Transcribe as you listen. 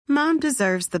Mom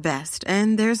deserves the best,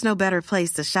 and there's no better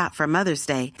place to shop for Mother's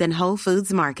Day than Whole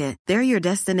Foods Market. They're your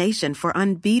destination for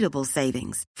unbeatable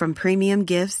savings, from premium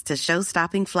gifts to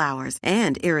show-stopping flowers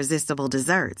and irresistible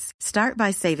desserts. Start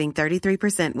by saving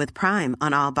 33% with Prime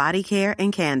on all body care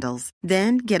and candles.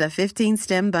 Then get a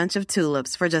 15-stem bunch of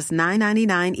tulips for just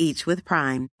 $9.99 each with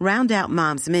Prime. Round out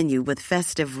Mom's menu with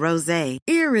festive rosé,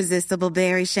 irresistible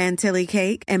berry chantilly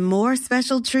cake, and more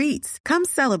special treats. Come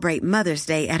celebrate Mother's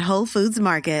Day at Whole Foods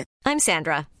Market. I'm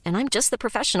Sandra, and I'm just the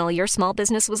professional your small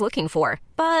business was looking for.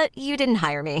 But you didn't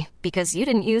hire me because you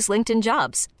didn't use LinkedIn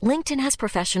Jobs. LinkedIn has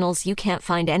professionals you can't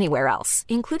find anywhere else,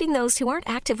 including those who aren't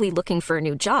actively looking for a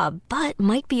new job, but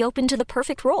might be open to the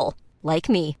perfect role, like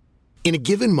me. In a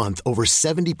given month, over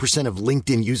 70% of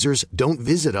LinkedIn users don't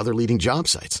visit other leading job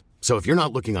sites. So if you're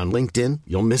not looking on LinkedIn,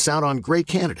 you'll miss out on great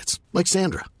candidates like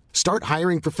Sandra. Start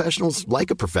hiring professionals like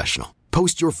a professional.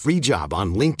 Post your free job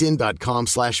on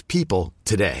linkedin.com/people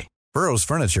today. Burrow's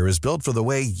furniture is built for the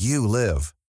way you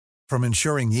live. From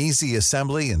ensuring easy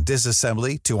assembly and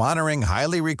disassembly to honoring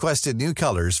highly requested new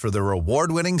colors for their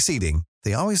award-winning seating,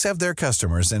 they always have their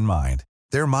customers in mind.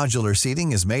 Their modular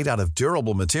seating is made out of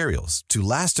durable materials to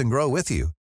last and grow with you.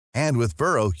 And with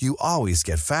Burrow, you always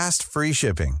get fast, free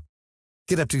shipping.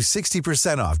 Get up to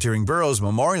 60% off during Burrow's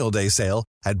Memorial Day sale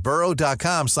at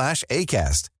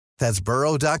burrow.com/ACAST. That's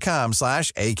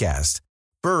burrow.com/ACAST.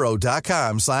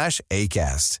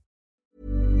 burrow.com/ACAST.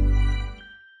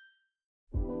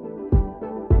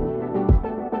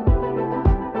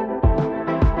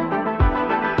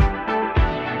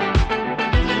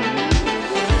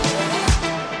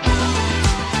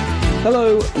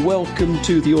 Hello, welcome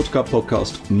to the Autocar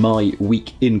Podcast, My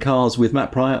Week in Cars with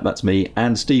Matt Pryor, that's me,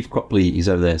 and Steve Cropley, he's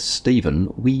over there.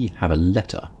 Stephen, we have a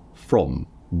letter from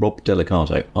Rob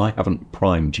Delicato. I haven't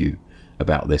primed you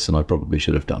about this, and I probably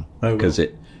should have done, because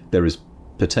there is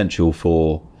potential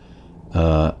for,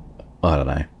 I don't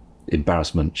know,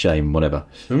 embarrassment, shame, whatever.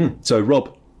 So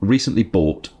Rob recently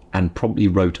bought and promptly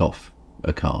wrote off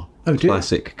a car. A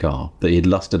classic car that he had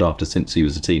lusted after since he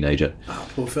was a teenager.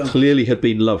 Poor fella. Clearly had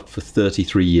been loved for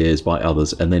 33 years by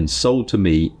others and then sold to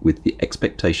me with the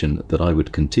expectation that I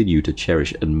would continue to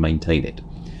cherish and maintain it.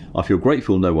 I feel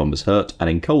grateful no one was hurt, and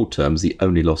in cold terms the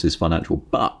only loss is financial,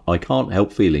 but I can't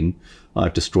help feeling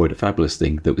I've destroyed a fabulous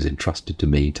thing that was entrusted to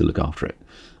me to look after it.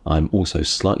 I'm also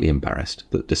slightly embarrassed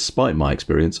that despite my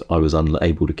experience I was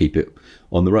unable to keep it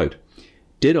on the road.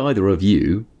 Did either of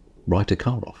you write a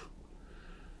car off?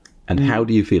 And how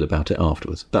do you feel about it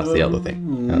afterwards? That's the other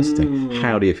thing. That's the thing.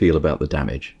 How do you feel about the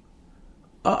damage?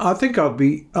 I think I'd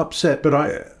be upset, but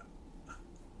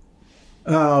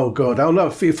oh God!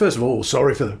 First of all,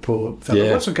 sorry for the poor fellow.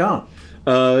 Yeah. What's the car?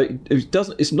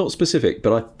 It's not specific,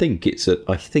 but I think it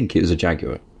was a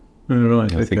Jaguar. Oh,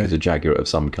 right. I think it's a Jaguar of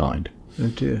some kind. Oh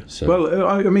dear. So, well,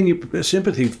 I mean,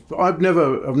 sympathy. I've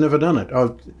never done it.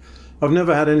 I've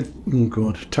never had any. Oh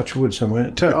God, touch wood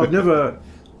somewhere.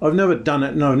 I've never done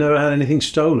it. No, I've never had anything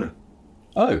stolen.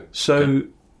 Oh, so.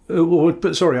 Okay.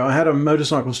 But sorry, I had a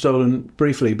motorcycle stolen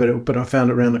briefly, but I found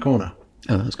it around the corner.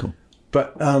 Oh, that's cool.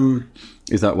 But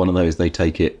is that one of those they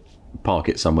take it, park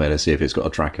it somewhere to see if it's got a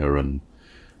tracker and?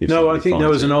 No, I think there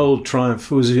was an old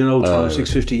Triumph. It was an old Triumph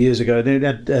 650 years ago.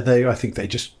 I think they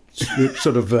just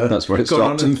sort of that's where it got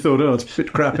stopped. on and thought, oh, it's a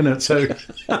bit crap in it. So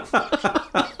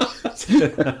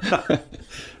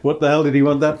what the hell did he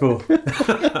want that for?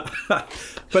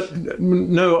 But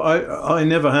no, I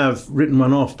never have written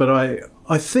one off. But I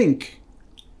think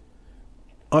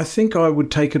I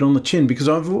would take it on the chin, because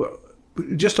I've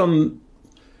just on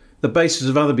the basis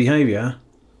of other behaviour.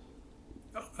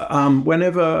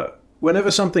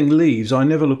 Whenever something leaves, I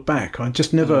never look back. I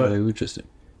just never. Oh, interesting.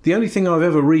 The only thing I've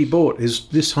ever rebought is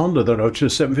this Honda that I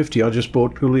just 750. I just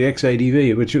bought called the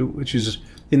XADV, which is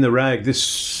in the rag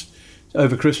this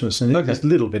over Christmas, and there's a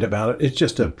little bit about it. It's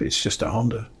just a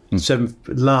Honda,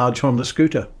 large Honda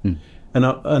scooter,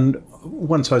 and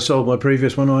once I sold my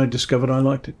previous one, I discovered I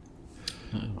liked it.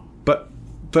 Oh. But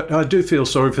I do feel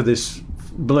sorry for this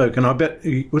bloke, and I bet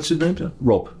what's his name?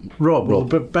 Rob. Well,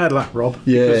 but bad luck, Rob.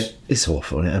 Yeah, it's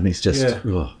awful. I mean, it's just. Yeah.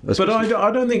 Oh, but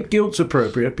I don't think guilt's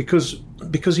appropriate because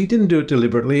he didn't do it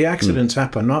deliberately. Accidents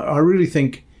happen. I really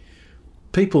think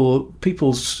people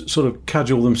sort of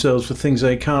cudgel themselves for things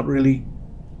they can't really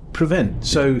prevent.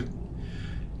 So,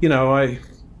 I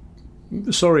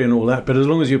sorry and all that, but as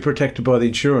long as you're protected by the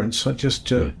insurance, I just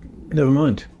never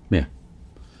mind. Yeah,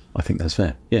 I think that's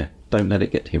fair. Yeah. Don't let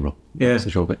it get to you, Rob. Yeah. That's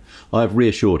the short bit. I've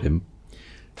reassured him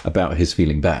about his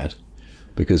feeling bad,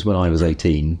 because when I was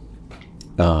 18,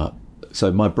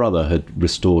 so my brother had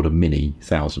restored a Mini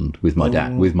 1000 with my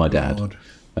dad.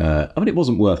 I mean, it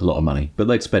wasn't worth a lot of money, but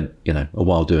they'd spent, a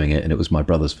while doing it, and it was my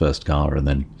brother's first car, and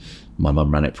then my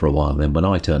mum ran it for a while. And then when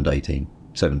I turned 18,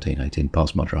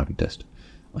 passed my driving test,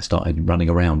 I started running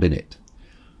around in it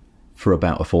for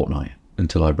about a fortnight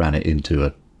until I ran it into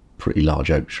a pretty large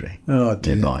oak tree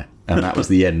nearby. And that was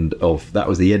the end of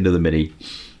the Mini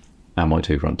and my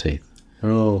 2 front teeth.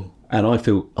 Oh. And I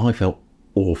felt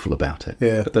awful about it.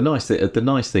 Yeah. But the nice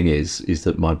thing is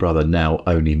that my brother now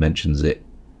only mentions it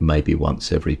maybe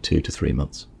once every 2 to 3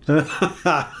 months.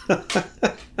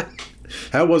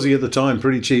 How was he at the time?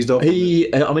 Pretty cheesed off?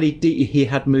 He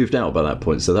had moved out by that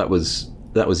point, so that was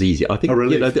easy. I think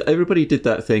everybody did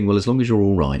that thing. Well, as long as you're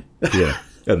all right, yeah.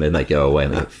 And then they go away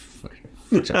and they go,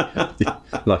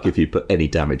 like if you put any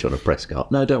damage on a press car.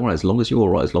 No, don't worry. As long as you're all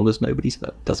right, as long as nobody's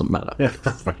hurt, doesn't matter.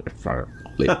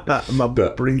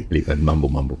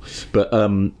 Mumble. But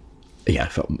I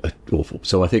felt awful.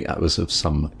 So I think that was of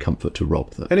some comfort to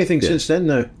Rob. Anything since then,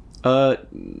 though?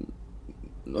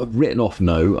 I've written off.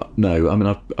 No. I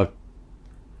mean, I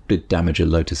did damage a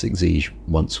Lotus Exige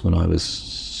once when I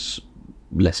was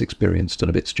less experienced and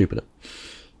a bit stupider.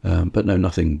 But no,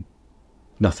 nothing.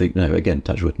 No, again,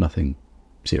 touch wood, nothing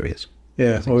serious.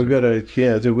 Yeah, well, we've got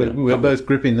we're both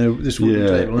gripping this wooden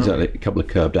table. Exactly. A couple of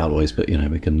curved alloys, but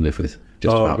we can live with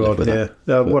just about live with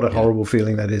that. What a horrible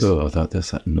feeling that is. Oh,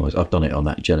 that's that noise. I've done it on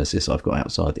that Genesis I've got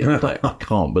outside the other day. I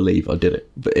can't believe I did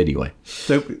it. But anyway.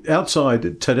 So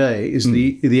outside today is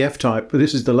the F-Type, but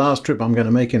this is the last trip I'm going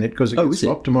to make in it because it gets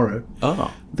swapped tomorrow.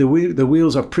 Ah. The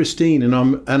wheels are pristine, and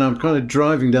I'm kind of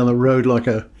driving down the road like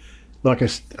a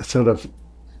sort of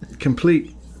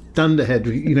complete dunderhead,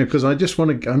 because I just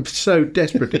want to. I'm so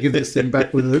desperate to give this thing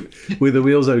back with the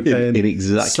wheels okay, and in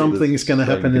exactly something's going to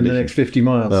happen in the next 50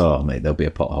 miles. Oh, mate, there'll be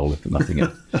a pothole if nothing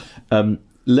else.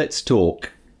 Let's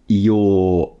talk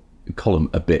your column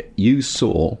a bit. You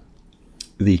saw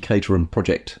the Caterham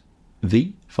Project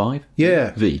V5.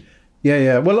 Yeah, V.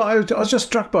 Yeah. Well, I was just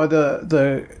struck by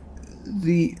the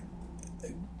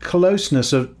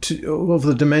closeness of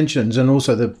the dimensions and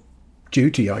also the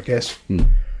duty, I guess.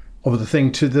 Of the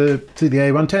thing to the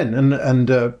A110,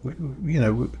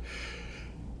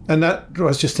 and that I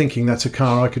was just thinking that's a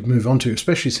car I could move on to,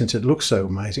 especially since it looks so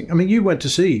amazing. I mean, you went to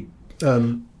see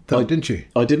that, didn't you?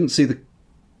 I didn't see the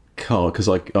car because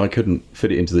I couldn't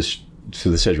fit it into the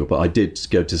schedule, but I did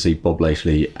go to see Bob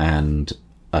Lashley and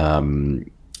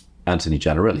Anthony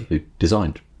Gianarelli, who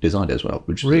designed it as well,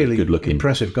 which is really a good looking,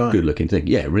 impressive guy, good looking thing.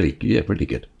 Yeah, really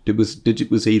good.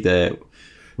 Was he there?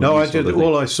 No,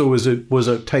 all I saw was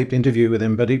a taped interview with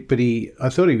him, but I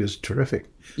thought he was terrific.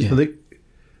 Yeah.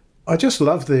 I just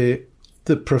love the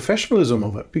professionalism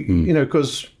of it,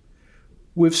 because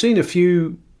we've seen a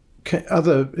few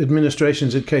other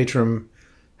administrations at Caterham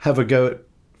have a go at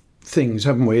things,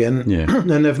 haven't we? And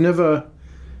and they've never.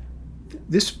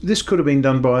 This could have been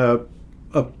done by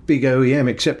a big OEM,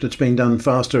 except it's been done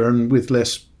faster and with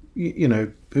less,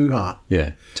 hoo-ha.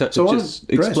 Yeah. So just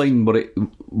explain what it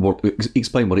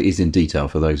is in detail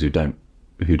for those who don't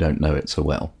know it so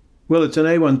well. Well, it's an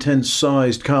A110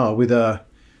 sized car with a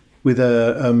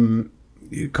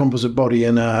composite body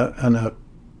and a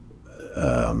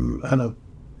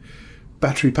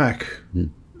battery pack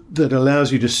that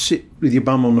allows you to sit with your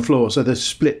bum on the floor. So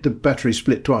the battery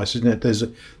split twice, isn't it? There's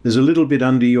a little bit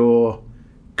under your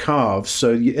calves,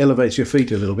 so it elevates your feet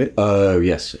a little bit. Oh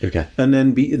yes, okay. And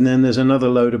then there's another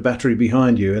load of battery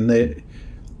behind you, and they're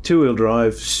two-wheel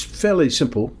drive, fairly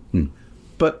simple.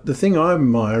 But the thing I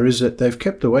admire is that they've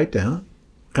kept the weight down,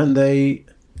 and they've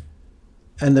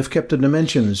kept the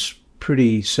dimensions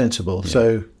pretty sensible. Yeah.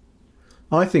 So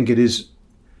I think it is.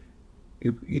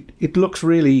 It looks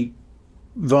really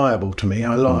viable to me.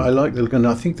 I like the look, and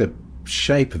I think the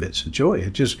shape of it's a joy.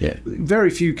 It just very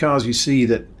few cars you see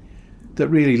that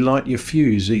really light your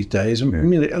fuse these days. I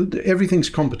mean, everything's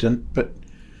competent, but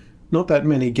not that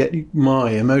many get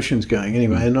my emotions going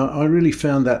anyway. And I really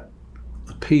found that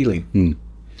appealing.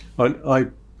 I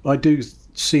do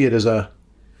see it as a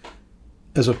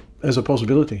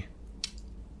possibility.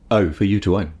 Oh, for you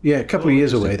to own? Yeah, a couple of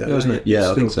years away, though, isn't it?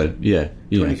 Yeah, I think so. Yeah,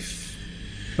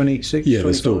 26. Yeah,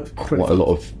 there's still quite a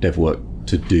lot of dev work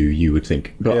to do, you would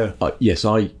think. But yes,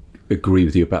 I agree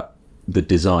with you about the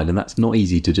design, and that's not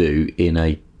easy to do in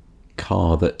a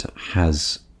car that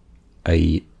has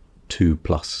a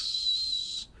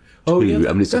 2+2. I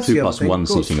mean, it's a 2+1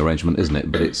 seating arrangement, isn't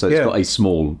it? But it's got a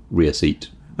small rear seat.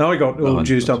 Now I got all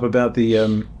juiced up about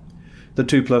the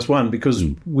 2+1 because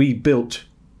we built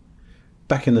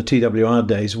back in the TWR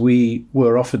days. We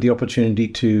were offered the opportunity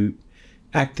to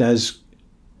act as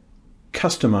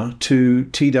customer to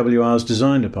TWR's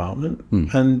design department,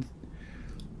 and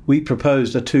we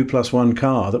proposed a 2+1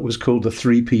 car that was called the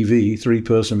 3PV,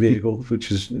 3-person vehicle, which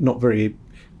is not very.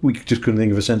 We just couldn't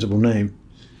think of a sensible name.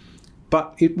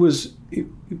 But it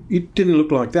didn't look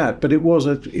like that. But it was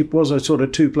a sort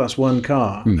of 2+1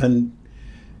 car, and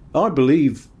I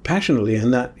believe passionately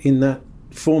in that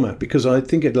format, because I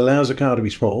think it allows a car to be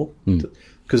small,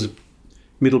 because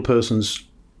middle person's,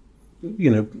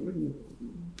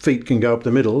 feet can go up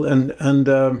the middle, and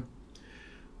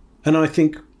I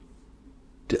think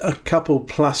a couple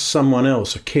plus someone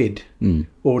else, a kid,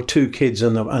 or two kids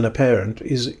and a parent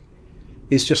is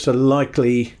just a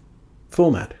likely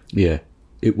format. Yeah,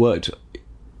 it worked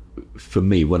for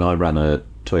me when I ran a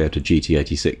Toyota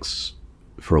GT86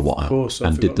 for a while, of course,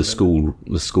 and did the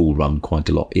school run quite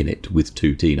a lot in it with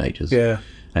two teenagers. Yeah,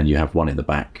 and you have one in the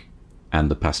back,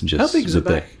 and the passengers. How big is the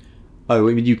back? Oh,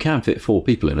 I mean, you can fit 4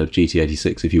 people in a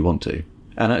GT86 if you want to.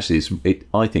 And actually,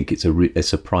 I think it's a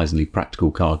surprisingly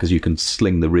practical car, because you can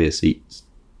sling the rear seats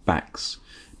backs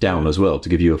down as well to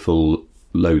give you a full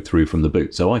load through from the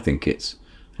boot. So I think that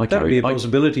would be a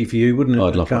possibility for you, wouldn't it?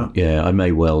 I'd love one. Yeah, I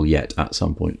may well yet at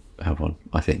some point have one,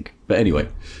 I think. But anyway,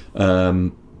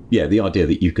 the idea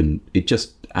that it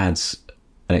just adds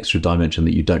an extra dimension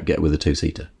that you don't get with a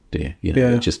 2-seater, do you?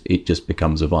 It just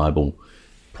becomes a viable,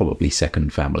 probably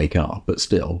second family car, but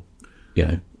still,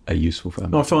 a useful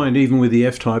family. I find even with the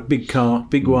F-Type, big car,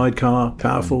 big wide car,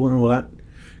 powerful and all that,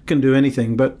 can do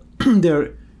anything. But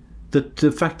the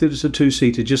fact that it's a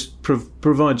 2-seater just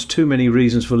provides too many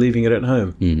reasons for leaving it at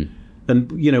home. And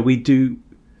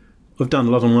I've done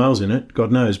a lot of miles in it,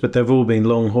 God knows, but they've all been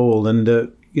long haul. And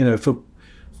for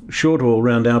short haul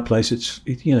around our place,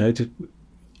 the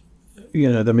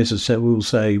missus will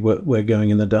say we're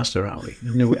going in the Duster, are we?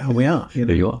 And we are.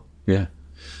 There you are.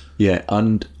 Yeah.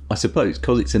 And I suppose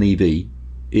because it's an EV,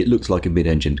 it looks like a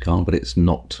mid-engined car, but it's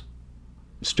not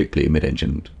strictly a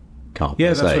mid-engined car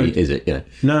per se, right. Is it?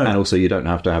 No. And also, you don't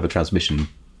have to have a transmission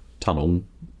tunnel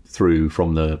through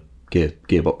from the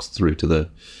gearbox through to the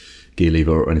gear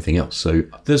lever or anything else. So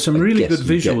there's some really good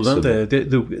visuals, aren't there?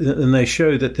 And they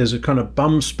show that there's a kind of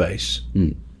bum space.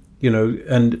 And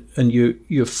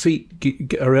your feet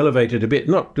are elevated a bit,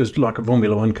 not just like a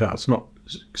Formula One car. It's not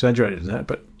exaggerated in that,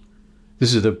 but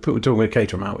this is we're talking about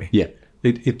Caterham, aren't we? Yeah.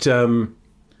 It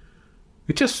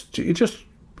just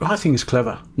I think it's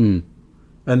clever,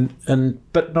 and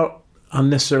but not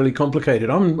unnecessarily complicated.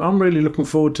 I'm really looking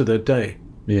forward to the day.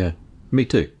 Yeah, me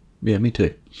too.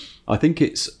 I think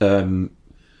it's the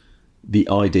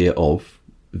idea of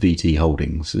VT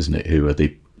Holdings, isn't it? Who are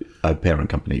the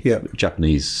parent company,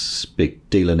 Japanese big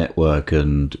dealer network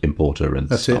and importer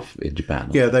and stuff in Japan.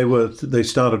 Yeah, they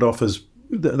started off as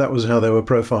that was how they were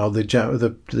profiled,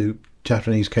 the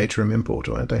Japanese Caterham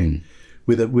importer, weren't they?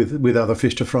 With other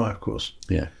fish to fry, of course.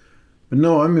 Yeah. But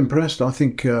no, I'm impressed. I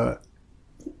think I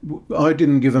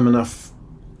didn't give them enough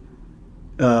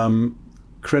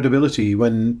credibility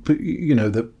when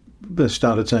they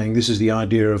started saying this is the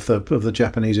idea of the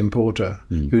Japanese importer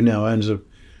who now owns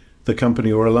the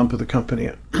company or a lump of the company.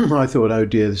 I thought, oh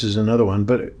dear, this is another one.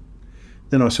 But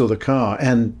then I saw the car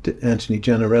and Anthony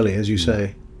Gianarelli, as you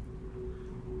say.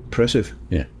 Impressive.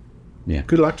 Yeah.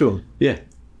 Good luck to him. Yeah.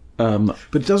 But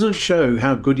it doesn't show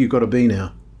how good you've got to be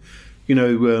now.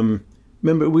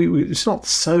 Remember, it's not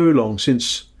so long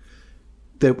since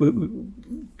the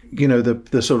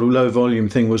sort of low volume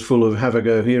thing was full of have a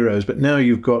go heroes, but now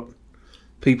you've got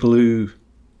people who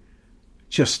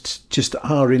just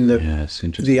are in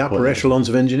the upper echelons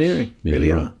of engineering. Yeah,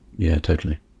 really right. are. Yeah,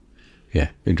 totally.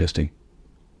 Yeah, interesting.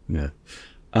 Yeah.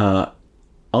 I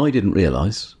didn't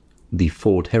realise the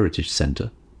Ford Heritage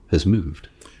Centre has moved.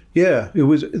 Yeah, it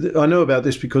was. I know about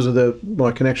this because of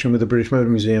my connection with the British Motor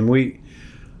Museum. We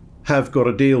have got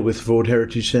a deal with Ford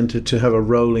Heritage Centre to have a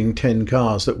rolling 10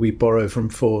 cars that we borrow from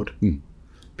Ford,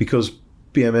 because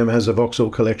BMM has a Vauxhall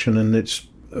collection and it's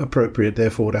appropriate,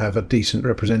 therefore, to have a decent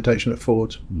representation of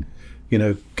Fords.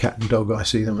 Cat and dog, I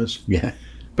see them as. Yeah.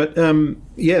 But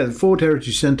the Ford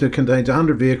Heritage Centre contains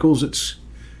 100 vehicles. It's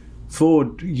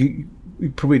Ford. You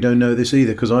probably don't know this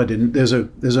either, because I didn't. There's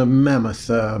a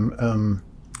mammoth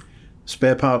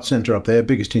spare parts centre up there,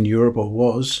 biggest in Europe, or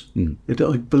was.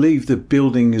 I believe the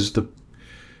building is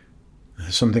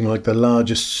something like the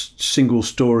largest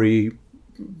single-storey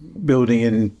building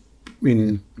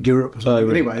in Europe.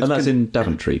 Anyway, and that's in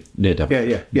Daventry, near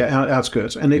Daventry. Yeah,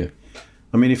 outskirts. And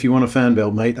if you want a fan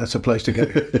belt, mate, that's a place to go.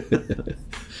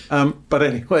 But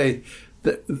anyway,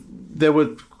 there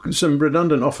were some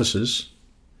redundant offices,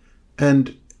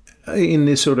 and in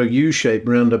this sort of U shape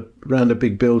around a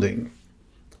big building,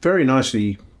 very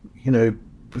nicely,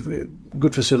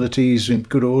 good facilities in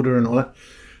good order and all that.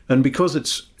 And because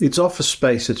it's office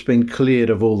space, it's been cleared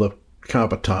of all the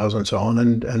carpet tiles and so on,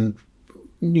 and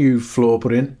new floor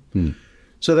put in.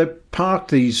 So they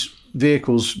parked these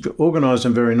vehicles, organised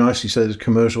them very nicely. So there's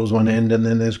commercials one end, and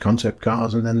then there's concept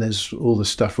cars, and then there's all the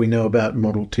stuff we know about,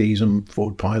 Model Ts and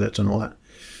Ford Pilots and all that.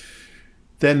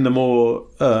 Then the more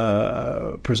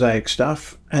prosaic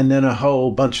stuff, and then a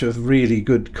whole bunch of really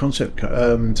good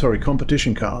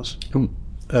competition cars.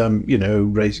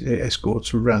 Race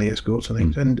escorts, rally escorts, I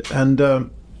think. And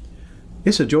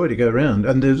it's a joy to go around.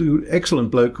 And there's an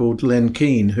excellent bloke called Len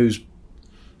Keane, who's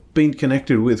been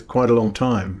connected with quite a long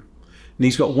time. And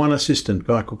he's got one assistant, a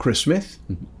guy called Chris Smith.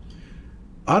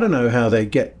 I don't know how they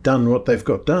get done what they've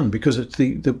got done, because it's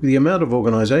the amount of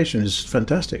organisation is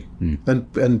fantastic.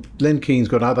 And Len Keane's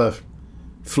got other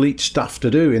fleet stuff to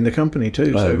do in the company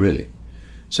too. Oh, really?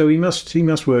 So he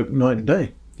must work night and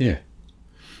day. Yeah.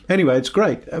 Anyway, it's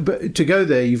great. But to go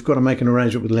there, you've got to make an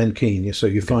arrangement with Len Keane. So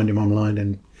you find him online,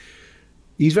 and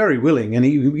he's very willing, and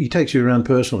he takes you around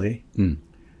personally.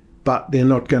 But they're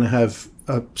not going to have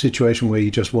a situation where you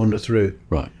just wander through.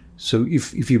 Right. So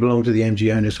if you belong to the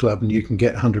MG Owners Club and you can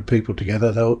get 100 people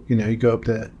together, you go up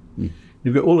there.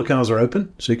 You've got all the cars are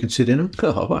open, so you can sit in them.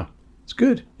 Oh, wow. It's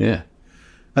good. Yeah.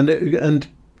 And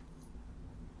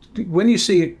when you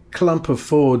see a clump of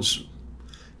Fords,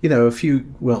 more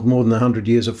than 100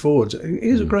 years of Fords, it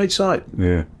is a great sight.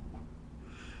 Yeah.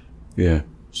 Yeah.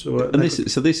 So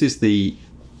these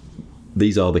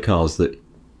are the cars that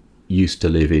used to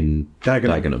live in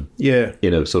Dagenham. Yeah.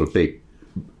 Sort of big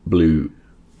blue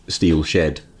steel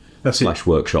shed /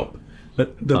 workshop.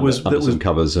 That was some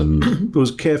covers, and it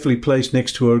was carefully placed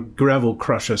next to a gravel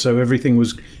crusher, so everything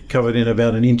was covered in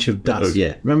about an inch of dust. Oh,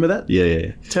 yeah. Remember that?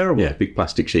 Yeah. Terrible. Yeah, big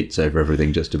plastic sheets over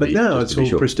everything just to be. But now it's all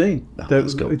pristine. Oh,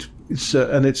 that's cool.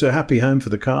 And it's a happy home for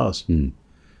the cars. And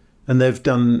they've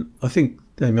done. I think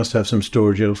they must have some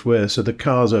storage elsewhere, so the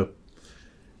cars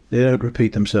they don't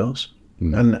repeat themselves.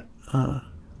 And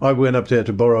I went up there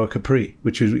to borrow a Capri,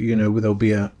 which is there'll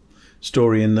be a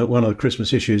story in one of the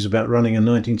Christmas issues about running a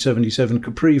 1977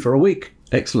 Capri for a week.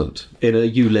 Excellent. In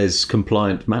a ULEZ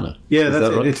compliant manner. Yeah, that's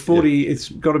that it. Right? It's 40. Yeah. It's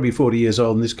got to be 40 years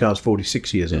old, and this car's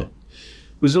 46 years old. It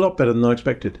was a lot better than I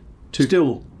expected.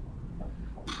 Still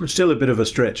a bit of a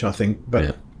stretch, I think.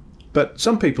 But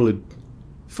some people would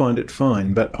find it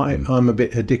fine. But I'm a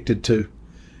bit addicted to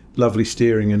lovely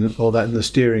steering and all that. And the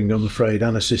steering, I'm afraid,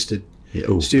 unassisted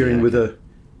steering with a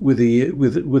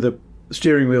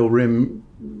steering wheel rim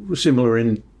similar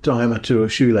in diameter to a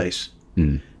shoelace.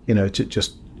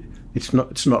 It's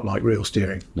not like real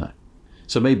steering. No.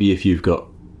 So maybe if you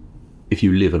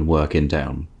live and work in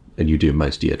town and you do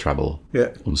most of your travel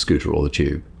on the scooter or the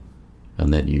tube,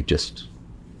 and then you just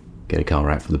get a car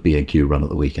out for the B&Q run at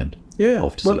the weekend. Yeah.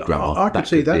 Off to see Grandma. I could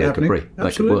see that happening. Capri.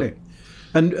 Absolutely.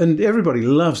 And everybody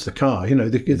loves the car.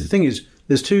 The thing is,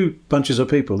 there's two bunches of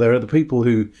people. There are the people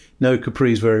who know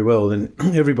Capris very well, and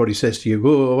everybody says to you,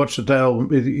 "Oh, watch the tail,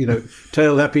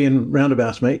 tail happy and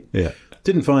roundabouts, mate." Yeah.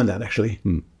 Didn't find that actually,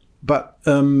 but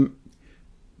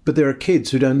there are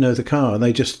kids who don't know the car, and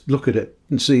they just look at it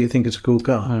and think it's a cool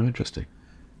car. Oh, interesting.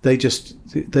 They just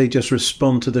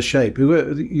respond to the shape.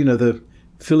 The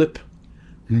Philip,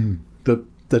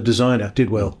 the designer, did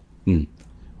well,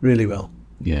 really well.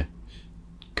 Yeah.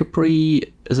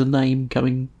 Capri as a name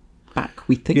coming back,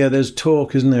 we think. Yeah, there's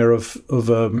talk, isn't there, of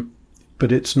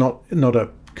but it's not a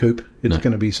coupe. It's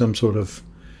going to be some sort of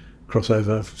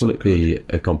crossover. Will it be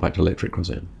a compact electric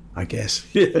crossover? I guess.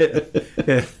 Yeah.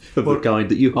 Of the kind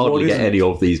that you hardly get any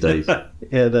of these days.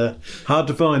 Yeah, they're hard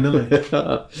to find, aren't they?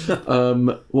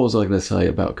 What was I going to say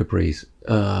about Capris?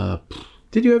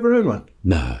 Did you ever own one?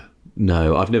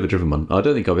 No, I've never driven one. I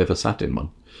don't think I've ever sat in one.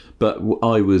 But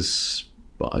I was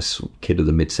a kid of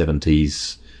the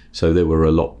mid-70s, so there were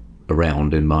a lot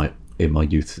around in my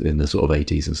youth in the sort of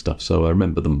 80s and stuff, so I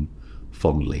remember them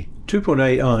fondly.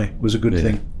 2.8i was a good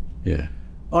thing. Yeah.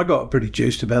 I got pretty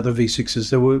juiced about the V6s.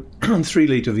 There were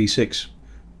 3-litre V6,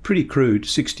 pretty crude,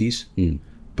 60s,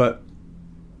 but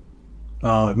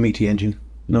meaty engine.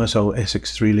 Nice old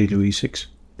Essex 3-litre V6.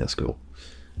 That's cool.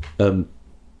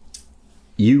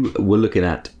 You were looking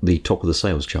at the top of the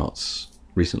sales charts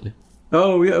recently.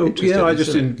 Oh, yeah. I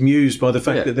just amused by the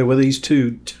fact that there were these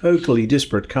two totally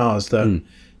disparate cars. The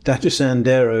Dacia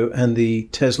Sandero and the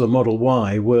Tesla Model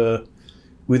Y were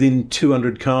within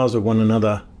 200 cars of one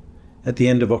another at the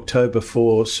end of October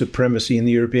for supremacy in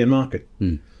the European market.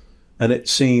 And it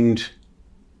seemed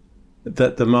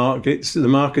that the market's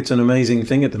an amazing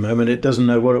thing at the moment. It doesn't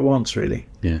know what it wants, really.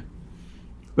 Yeah.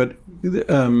 But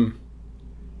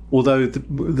although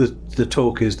the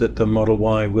talk is that the Model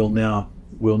Y will now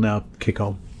kick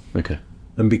on, okay,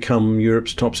 and become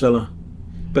Europe's top seller.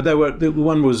 But the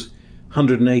one was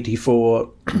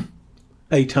 184,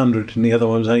 800, and the other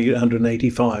one was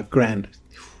 185 grand.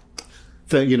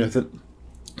 The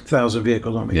 1,000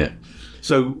 vehicles on it. Yeah.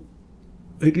 So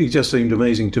it just seemed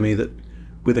amazing to me that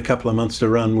with a couple of months to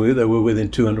run, they were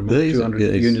within 200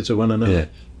 units of one another. Yeah.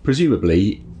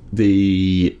 Presumably,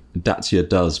 the Dacia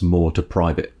does more to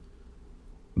private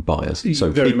buyers,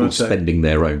 so Very people much so. spending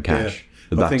their own cash.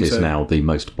 Yeah, that is now the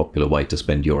most popular way to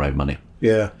spend your own money.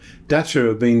 Yeah. Dacia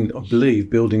have been, I believe,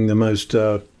 building the most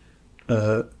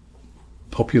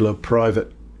popular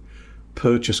private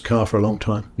purchase car for a long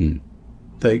time.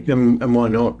 And why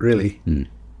not, really?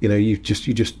 You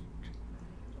just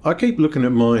I keep looking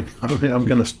at mine. I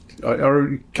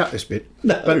already cut this bit.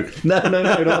 No, not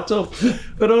at all.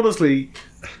 But honestly,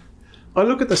 I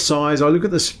look at the size, I look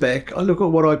at the spec, I look at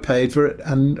what I paid for it,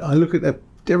 and I look at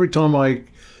every time I,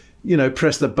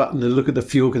 press the button and look at the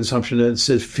fuel consumption and it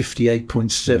says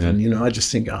 58.7. I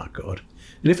just think, oh God.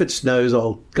 And if it snows,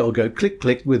 I'll go click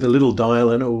click with a little dial,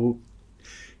 and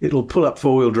it'll pull up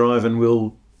 4-wheel drive, and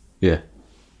we'll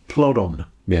plod on.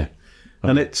 Yeah,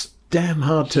 and it's damn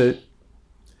hard to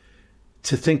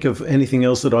think of anything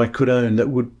else that I could own that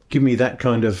would give me that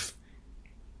kind of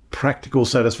practical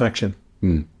satisfaction.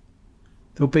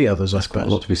 There'll be others, I suppose. A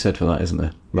lot to be said for that, isn't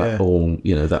there? Yeah.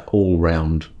 That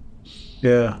all-round.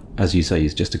 Yeah. As you say,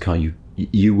 is just a car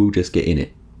you will just get in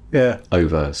it. Yeah.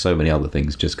 Over so many other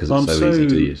things, just because it's so easy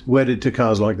to use. Wedded to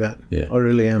cars like that. Yeah. I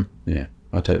really am. Yeah,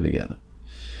 I totally get that.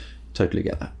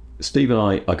 Steve and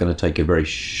I are going to take a very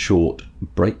short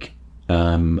break. What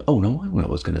I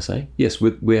was going to say. Yes,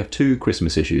 we have 2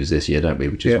 Christmas issues this year, don't we?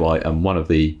 Which is why, and one of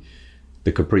the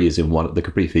Capri is in one. The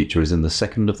Capri feature is in the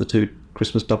second of the 2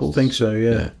 Christmas doubles. I think so.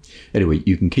 Yeah. Anyway,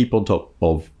 you can keep on top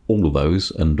of all of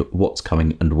those and what's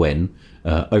coming and when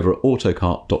over at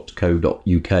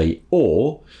autocart.co.uk,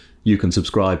 or you can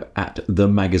subscribe at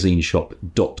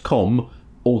themagazineshop.com.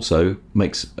 Also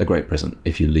makes a great present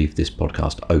if you leave this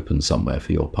podcast open somewhere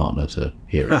for your partner to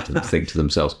hear it and think to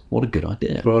themselves, what a good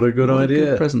idea. What a good idea.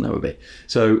 Good present that would be.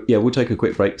 So, yeah, we'll take a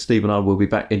quick break. Steve and I will be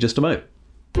back in just a moment.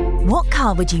 What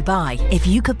car would you buy if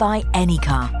you could buy any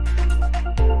car?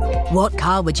 What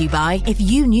car would you buy if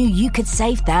you knew you could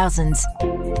save thousands?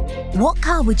 What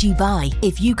car would you buy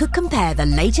if you could compare the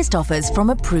latest offers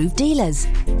from approved dealers?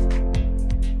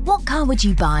 What car would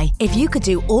you buy if you could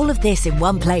do all of this in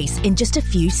one place in just a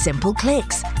few simple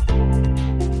clicks?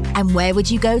 And where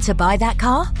would you go to buy that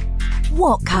car?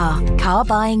 What Car? Car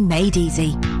buying made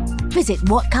easy. Visit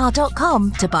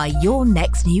whatcar.com to buy your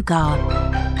next new car.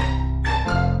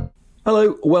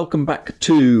 Hello, welcome back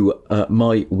to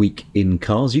My Week in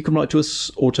Cars. You can write to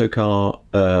us, autocar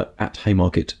at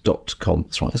haymarket.com.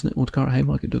 That's right, isn't it? Autocar at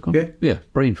haymarket.com? Yeah,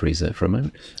 brain freeze there for a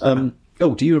moment.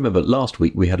 Do you remember last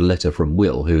week we had a letter from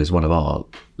Will, who is one of our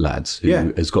lads, who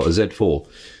has got a Z4.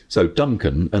 So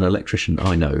Duncan, an electrician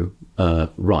I know,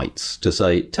 writes to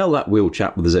say, tell that Will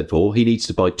chap with the Z4 he needs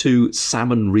to buy 2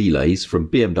 salmon relays from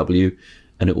BMW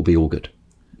and it will be all good.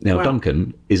 Now,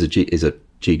 Duncan is a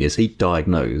genius. He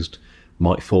diagnosed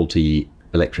my faulty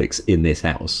electrics in this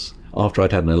house after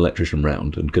I'd had an electrician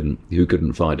round and who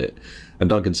couldn't find it. And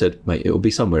Duncan said, mate, it will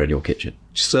be somewhere in your kitchen.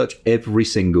 Just search every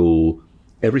single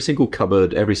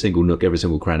cupboard, every single nook, every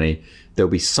single cranny.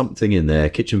 There'll be something in there.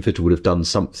 Kitchen fitter would have done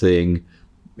something.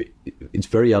 It's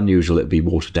very unusual it'd be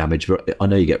water damage. I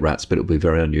know you get rats, but it'll be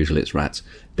very unusual it's rats.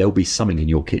 There'll be something in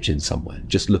your kitchen somewhere.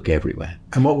 Just look everywhere.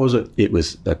 And what was it? It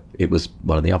was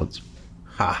one of the ovens.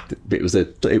 It was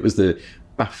the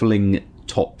baffling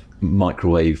top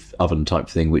microwave oven type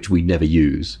thing, which we never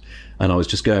use. And I was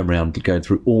just going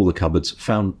through all the cupboards,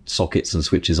 found sockets and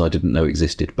switches I didn't know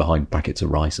existed behind packets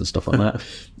of rice and stuff like that.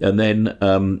 And then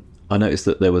I noticed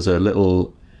that there was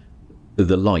the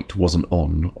light wasn't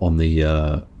on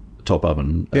the top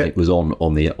oven. And it was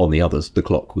on the others. The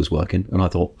clock was working, and I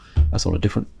thought, that's on a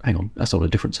different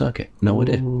circuit. No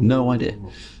idea.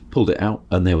 Pulled it out,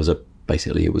 and there was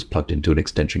basically it was plugged into an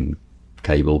extension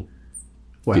cable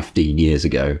 15 years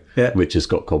ago, which has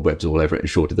got cobwebs all over it and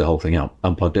shorted the whole thing out.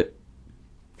 Unplugged it.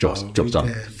 Job's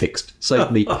done. Fixed.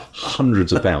 Saved me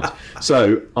hundreds of pounds.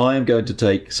 So I am going to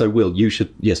take... So, Will, you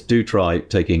should... Yes, do try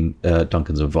taking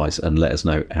Duncan's advice and let us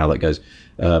know how that goes.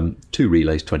 2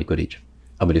 relays, 20 quid each.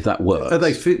 I mean, if that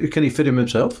works... Can he fit him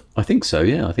himself? I think so,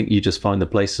 yeah. I think you just find the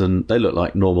place and they look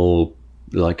like normal...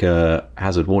 like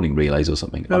hazard warning relays or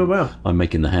something. Wow. I'm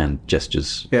making the hand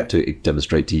gestures to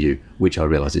demonstrate to you, which I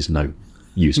realise is no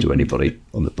use to anybody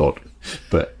on the pod.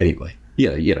 But anyway,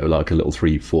 like a little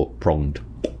 3-4 pronged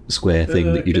square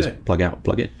thing that you just plug out,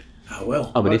 plug in. Oh,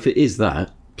 well. I mean, if it is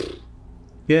that,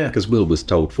 because Will was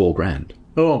told $4,000.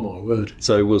 Oh, my word.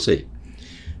 So we'll see.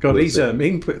 God,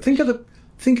 think of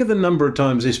think of the number of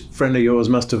times this friend of yours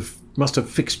must have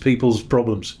fixed people's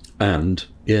problems and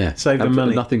saved them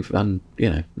money. Nothing for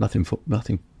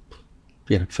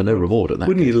no reward at that.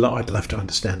 Wouldn't you? I'd love to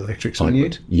understand electrics, wouldn't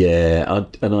you? Yeah,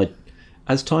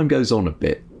 as time goes on a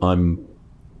bit, I'm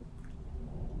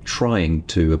trying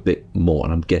to a bit more,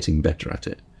 and I'm getting better at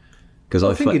it. Because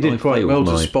I think you did quite well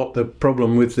to spot the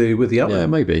problem with the oven. Yeah,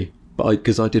 maybe. But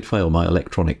because I did fail my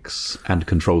electronics and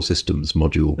control systems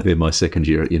module in my second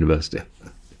year at university.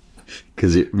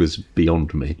 Because it was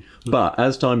beyond me. But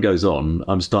as time goes on,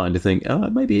 I'm starting to think,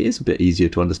 maybe it is a bit easier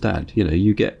to understand. You know,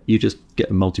 you just get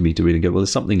a multimeter reading and go, well,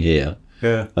 there's something here.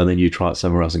 Yeah. And then you try it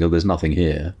somewhere else and go, there's nothing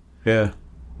here. Yeah.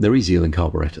 They're easier than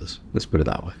carburetors. Let's put it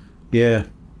that way. Yeah.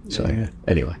 So,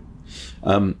 anyway.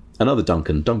 Another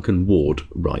Duncan Ward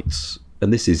writes,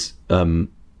 and this is,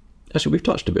 actually, we've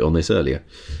touched a bit on this earlier.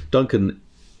 Duncan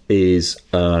is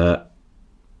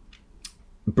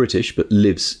British, but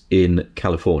lives in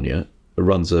California,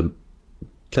 runs a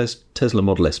Tesla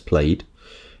Model S Plaid,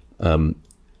 a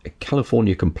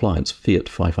California compliance Fiat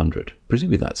 500.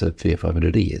 Presumably that's a Fiat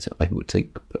 500e, is it? I would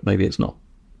think, but maybe it's not.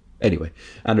 Anyway,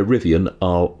 and a Rivian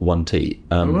R1T.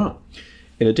 Right.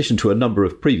 In addition to a number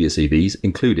of previous EVs,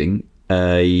 including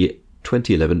a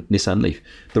 2011 Nissan Leaf.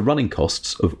 The running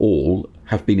costs of all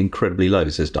have been incredibly low,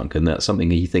 says Duncan. That's something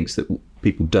he thinks that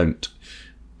people don't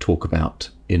talk about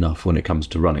enough when it comes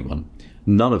to running one.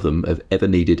 None of them have ever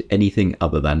needed anything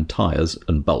other than tyres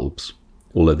and bulbs,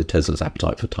 although the Tesla's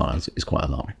appetite for tyres is quite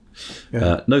alarming.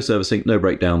 Yeah. No servicing, no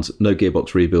breakdowns, no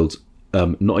gearbox rebuilds,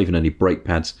 not even any brake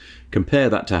pads. Compare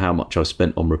that to how much I've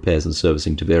spent on repairs and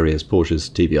servicing to various Porsches,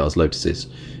 TVRs, Lotuses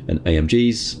and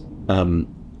AMGs,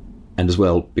 and as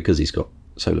well because he's got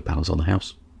solar panels on the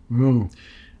house.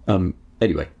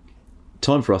 Anyway,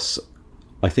 time for us,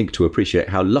 I think, to appreciate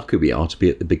how lucky we are to be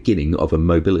at the beginning of a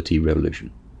mobility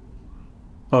revolution.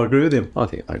 I agree with him. I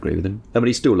think I agree with him. I mean,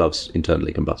 he still loves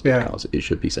internally combustible cars, it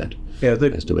should be said. Yeah,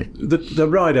 the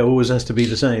rider always has to be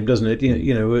the same, doesn't it?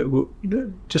 You know,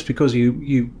 just because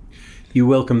you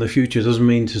welcome the future doesn't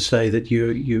mean to say that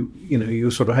you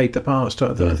sort of hate the past.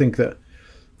 I think that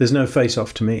there's no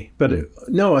face-off to me. But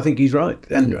no, I think he's right.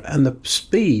 And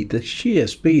the sheer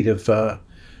speed of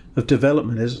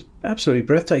development is absolutely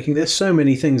breathtaking. There's so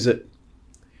many things that,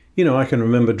 I can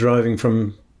remember driving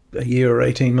from a year or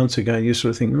 18 months ago, and you sort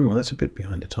of think, well, that's a bit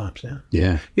behind the times now.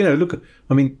 Yeah. Look,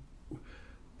 I mean,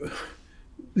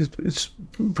 it's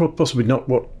possibly not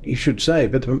what you should say,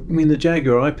 but I mean, the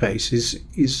Jaguar I-Pace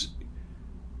is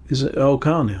an old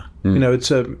car now. I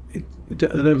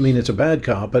don't mean it's a bad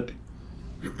car, but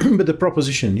the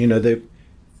proposition,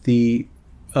 the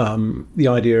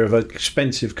idea of an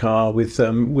expensive car with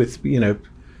a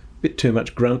bit too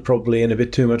much grunt probably and a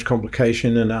bit too much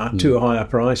complication and too high a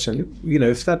price, and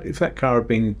if that car had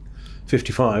been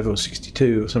 55 or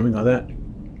 62 or something like that,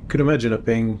 could imagine it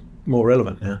being more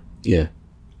relevant now. Yeah,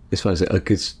 as far as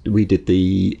because we did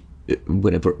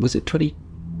whenever was it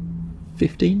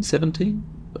 2015, 17?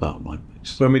 Oh my!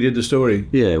 When we did the story.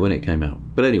 Yeah, when it came out.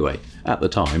 But anyway, at the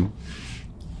time,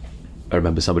 I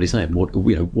remember somebody saying, "What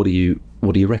do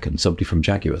you reckon?" Somebody from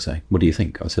Jaguar saying, "What do you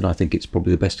think?" I said, "I think it's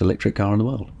probably the best electric car in the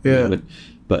world." Yeah.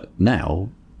 But now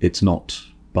it's not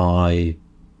by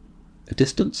a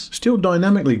distance. Still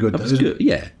dynamically good, though, isn't it?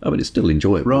 Yeah. I mean, it's still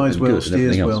enjoyable. Rise well,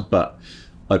 steers well. But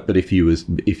if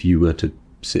you were to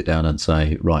sit down and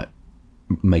say, right,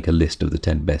 make a list of the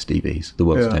 10 best EVs, the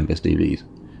world's 10 best EVs,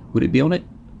 would it be on it?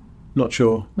 Not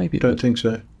sure. Maybe. Don't think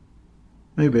so.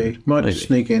 Maybe. Might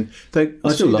sneak in.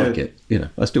 I still like it.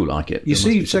 I still like it. You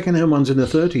see second-hand ones in the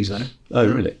 30s, though.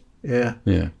 Oh, really? Yeah.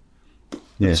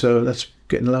 Yeah. So that's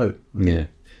getting low. Yeah.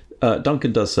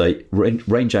 Duncan does say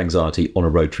range anxiety on a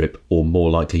road trip, or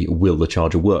more likely, will the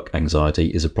charger work anxiety,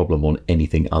 is a problem on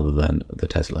anything other than the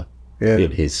Tesla. Yeah.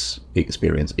 In his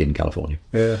experience in California.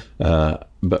 Yeah.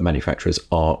 But manufacturers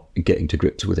are getting to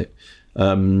grips with it.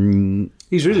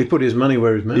 He's really put his money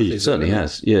where his mouth is. He certainly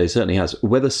has. Yeah, he certainly has.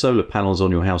 Whether solar panels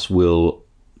on your house will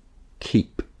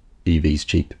keep EVs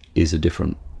cheap is a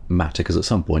different matter, because at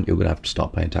some point you're going to have to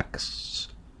start paying tax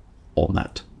on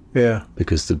that. Yeah.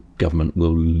 Because the government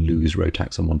will lose road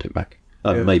tax and want it back.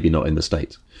 Maybe not in the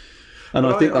States. And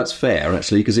I think that's fair,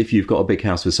 actually, because if you've got a big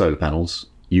house with solar panels,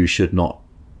 you should not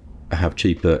have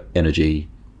cheaper energy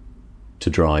to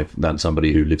drive than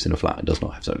somebody who lives in a flat and does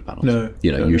not have solar panels. No.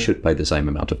 You should pay the same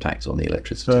amount of tax on the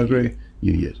electricity. I agree.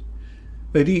 You use.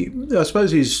 But I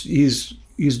suppose his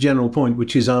general point,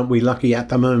 which is, aren't we lucky at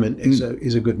the moment, is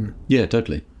a good one. Yeah,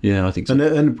 totally. Yeah, I think so.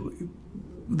 And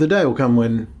the day will come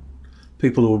when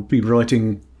people will be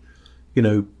writing,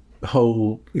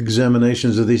 whole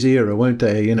examinations of this era, won't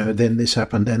they? You know, then this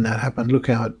happened, then that happened. Look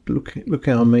how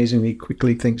amazingly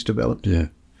quickly things developed. Yeah.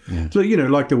 So, you know,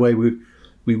 like the way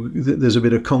there's a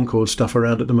bit of Concorde stuff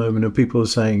around at the moment, and people are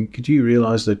saying, could you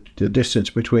realise that the distance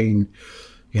between,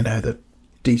 you know, the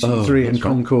DC-3 and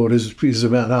Concorde is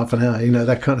about half an hour, you know,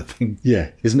 that kind of thing.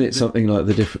 Yeah. Isn't it something like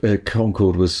the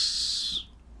Concorde was...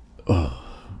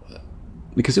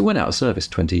 because it went out of service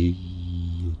 20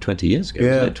 years ago,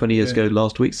 wasn't it? 20 years ago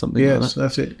last week, something like that. Yes,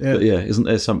 that's it. Yeah. But isn't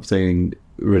there something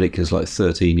ridiculous like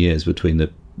 13 years between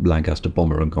the Lancaster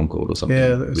Bomber and Concorde or something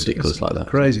ridiculous like that?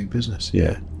 Crazy business.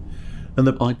 Yeah. And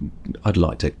I'd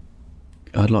like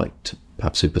to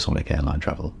have supersonic airline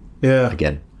travel. Yeah.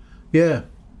 Again. Yeah.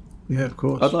 Yeah, of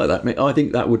course. I'd like that. I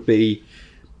think that would be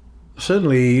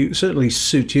certainly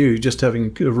suit you, just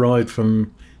having arrived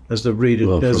from, as the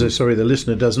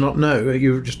listener does not know,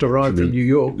 you've just arrived from New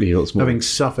York, having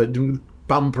suffered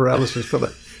bum paralysis for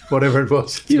whatever it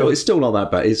was. You know, it's still not that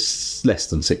bad. It's less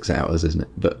than 6 hours, isn't it?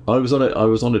 But I was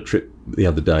on a trip the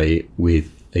other day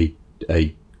with a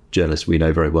journalist we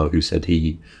know very well who said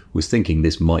he was thinking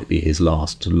this might be his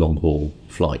last long-haul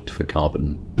flight for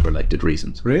carbon-related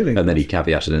reasons. Really? And then he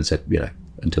caveated and said, you know,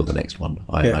 until the next one,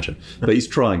 I imagine. But he's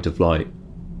trying to fly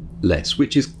less,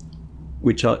 which is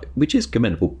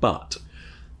commendable. But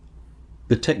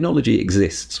the technology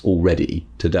exists already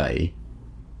today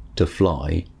to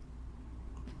fly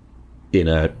in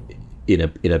a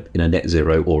net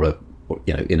zero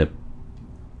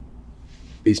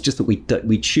it's just that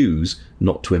we choose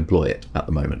not to employ it at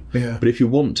the moment. Yeah. But if you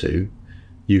want to,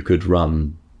 you could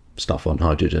run stuff on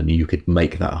hydrogen. You could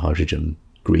make that hydrogen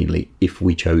greenly if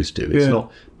we chose to. It's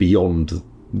not beyond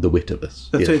the wit of us.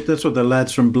 That's what the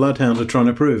lads from Bloodhound are trying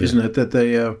to prove, isn't it? That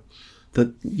they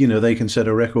they can set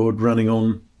a record running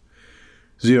on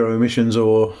zero emissions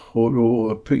or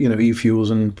e-fuels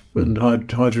and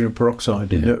hydrogen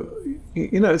peroxide. Yeah.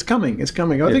 It's coming.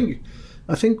 I think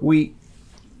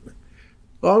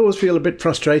I always feel a bit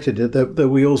frustrated that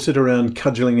we all sit around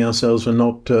cudgelling ourselves for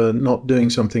not doing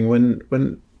something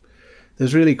when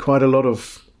there's really quite a lot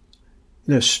of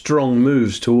strong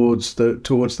moves towards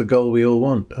the goal we all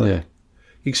want.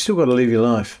 You still got to live your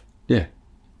life. And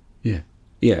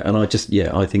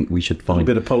I think we should find a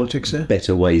bit of politics there,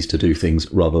 better ways to do things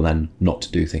rather than not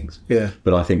to do things.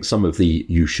 But I think some of the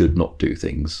you should not do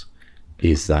things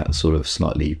is that sort of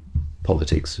slightly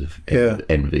politics of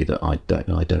envy that I don't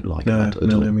like that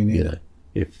at all. I mean, anyway.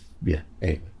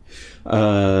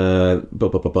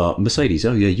 Mercedes.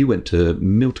 Oh yeah, you went to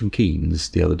Milton Keynes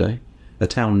the other day, a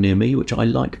town near me which I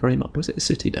like very much. Was it a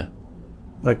city there?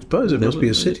 I suppose it must be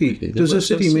a city. Does a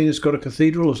city mean it's got a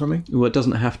cathedral or something? Well, it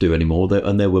doesn't have to anymore.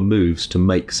 And there were moves to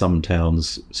make some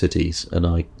towns cities, and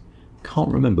I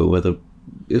can't remember whether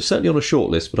it was certainly on a short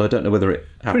list, but I don't know whether it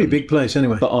happened. Pretty big place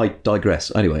anyway. But I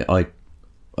digress. Anyway, I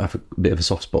have a bit of a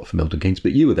soft spot for Milton Keynes,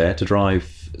 but you were there to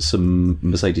drive some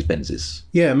Mercedes-Benzes.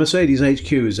 Yeah, Mercedes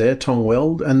HQ is there,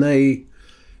 Tongweld, and they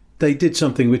did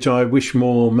something which I wish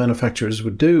more manufacturers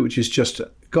would do, which is just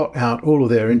got out all of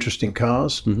their interesting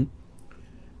cars. Mm-hmm.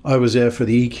 I was there for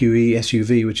the EQE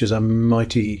SUV, which is a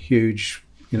mighty, huge,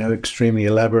 extremely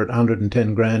elaborate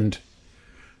 110 grand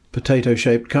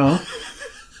potato-shaped car.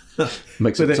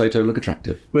 Makes a potato look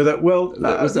attractive. It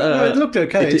looked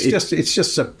okay. It's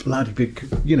just a bloody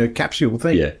big, capsule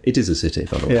thing. Yeah, it is a city.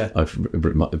 Yeah,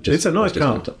 it's a nice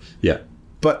car. Yeah,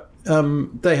 but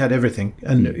they had everything,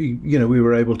 and we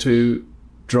were able to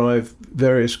drive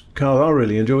various cars. I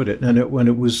really enjoyed it, and it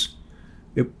was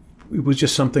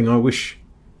just something I wish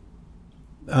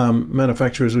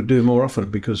manufacturers would do more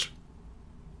often because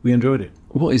we enjoyed it.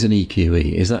 What is an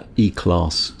EQE? Is that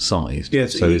E-Class sized?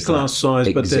 Yes, so E-Class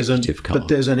sized, but there's an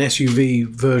SUV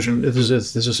version. There's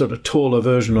a sort of taller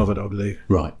version of it, I believe.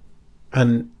 Right.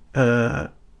 And I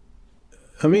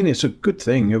mean, it's a good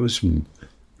thing. It was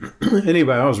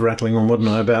anyway. I was rattling on, wasn't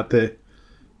I? About I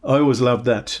always loved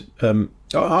that.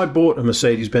 I bought a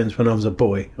Mercedes-Benz when I was a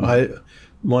boy.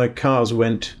 My cars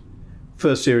went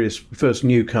first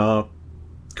new car,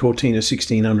 Cortina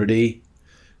 1600E,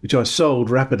 which I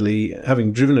sold rapidly,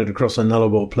 having driven it across a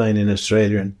Nullarbor plain in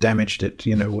Australia and damaged it,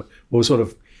 or sort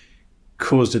of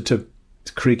caused it to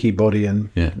creaky body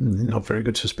and not very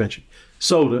good suspension.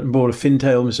 Sold it and bought a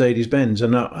fin-tail Mercedes-Benz,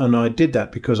 and I did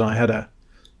that because I had a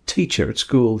teacher at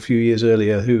school a few years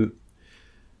earlier who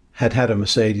had a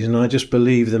Mercedes, and I just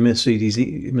believe the Mercedes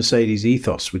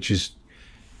ethos, which is,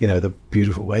 the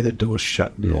beautiful way the doors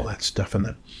shut and all that stuff,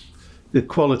 and the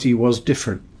quality was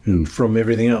different from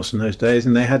everything else in those days.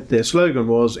 And their slogan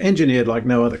was engineered like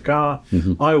no other car.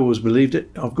 Mm-hmm. I always believed it.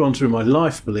 I've gone through my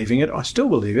life believing it. I still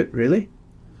believe it, really.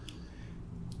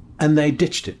 And they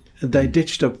ditched it. they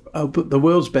ditched the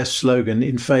world's best slogan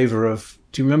in favour of.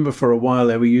 Do you remember for a while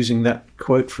they were using that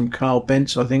quote from Carl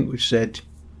Benz, I think, which said,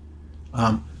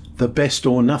 "The best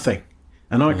or nothing,"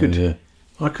 and I could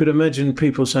imagine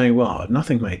people saying, "Well,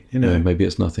 nothing, mate." Yeah, maybe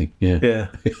it's nothing. Yeah. Yeah.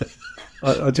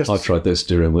 I've tried those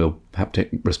steering wheel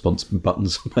haptic response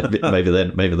buttons. maybe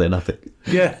they're nothing.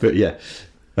 Yeah. But yeah.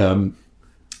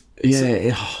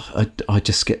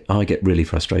 I get really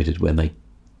frustrated when they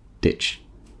ditch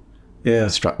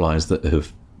strap lines that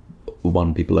have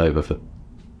won people over for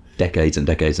decades and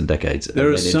decades and decades, and then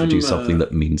introduce something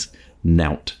that means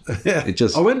nout. Yeah.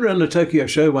 I went around the Tokyo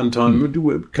show one time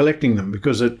collecting them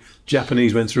because the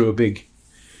Japanese went through a big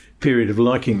period of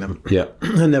liking them. Yeah.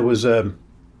 And there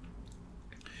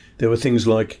were things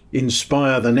like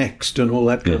Inspire the Next and all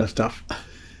that kind of stuff.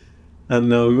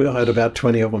 And I had about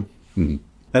 20 of them. Mm.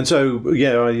 And so,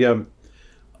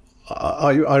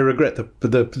 I regret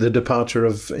the departure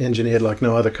of Engineered Like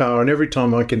No Other Car. And every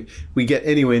time we get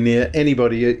anywhere near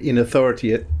anybody in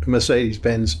authority at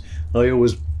Mercedes-Benz, I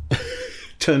always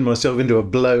turn myself into a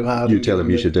blowhard. You tell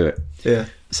them you should do it. Yeah.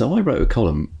 So I wrote a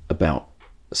column about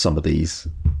some of these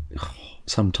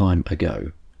some time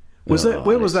ago.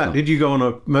 Where was that? Did you go on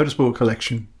a motorsport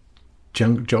collection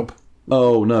job?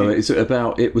 Oh no!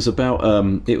 It was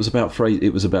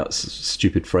about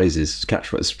stupid phrases,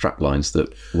 catchphrases, strap lines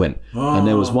that went. Oh. And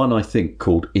there was one I think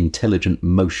called "Intelligent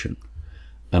Motion,"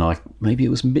 and maybe it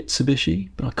was Mitsubishi,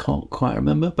 but I can't quite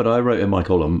remember. But I wrote in my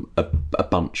column a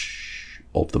bunch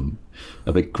of them,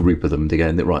 a big group of them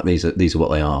together. Right, these are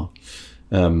what they are,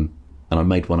 and I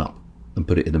made one up and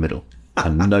put it in the middle.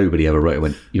 And nobody ever wrote it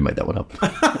when you made that one up.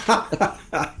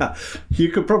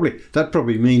 That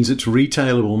probably means it's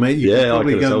retailable, mate. You could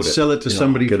probably go and sell it to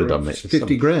somebody for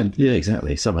 $50,000. Yeah,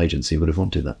 exactly. Some agency would have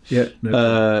wanted that. Yeah.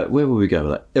 No where will we go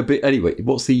with that? But anyway,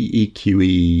 what's the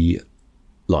EQE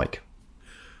like?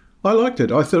 I liked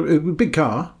it. I thought it was a big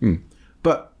car,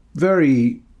 but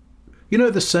very,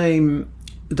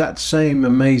 that same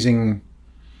amazing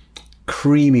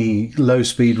creamy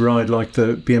low-speed ride like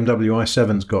the BMW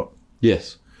i7's got.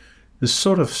 Yes. There's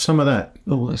sort of some of that.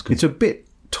 Oh, that's good. It's a bit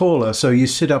taller, so you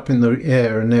sit up in the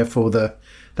air, and therefore that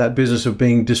business of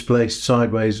being displaced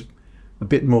sideways, a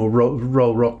bit more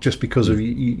roll rock just because of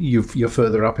you're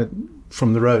further up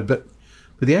from the road. But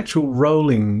the actual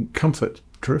rolling comfort,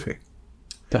 terrific.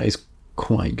 That is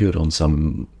quite good on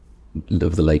some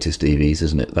of the latest EVs,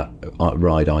 isn't it? That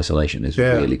ride isolation is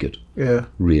really good. Yeah.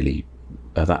 Really.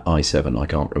 That i7, I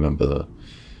can't remember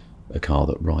a car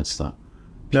that rides that.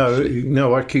 No,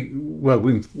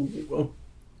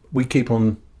 we keep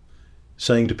on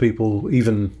saying to people,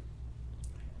 even,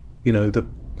 the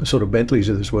sort of Bentleys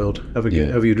of this world, have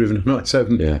you driven an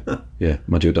i7? Yeah.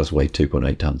 Mind you, it does weigh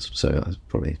 2.8 tons, so that's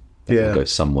probably go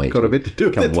some way. Got a bit to do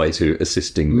with it. Some way to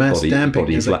assisting mass damping,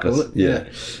 body flatness. Yeah.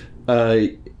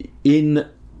 In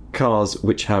cars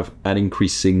which have an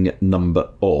increasing number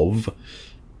of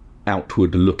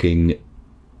outward-looking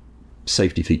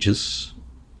safety features,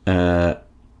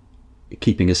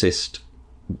 keeping assist,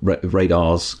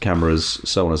 radars, cameras,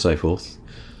 so on and so forth.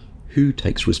 Who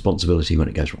takes responsibility when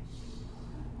it goes wrong?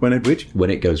 When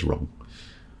it goes wrong.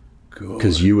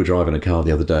 Because you were driving a car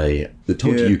the other day that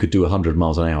told you could do 100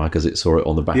 miles an hour because it saw it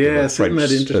on the back of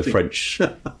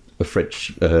a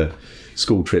French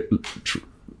school trip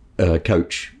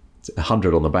coach,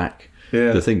 100 on the back.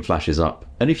 Yeah. The thing flashes up,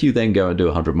 and if you then go and do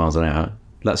 100 miles an hour,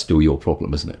 that's still your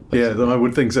problem, isn't it? Basically? Yeah, I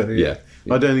would think so. Yeah.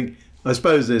 I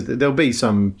suppose there'll be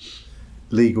some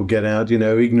legal get out.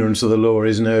 Ignorance of the law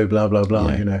is no blah blah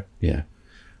blah. Yeah.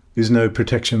 There's no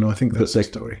protection. I think that's the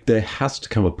story. There has to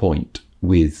come a point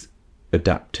with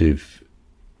adaptive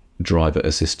driver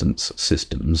assistance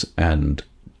systems and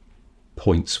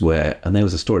points where, and there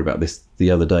was a story about this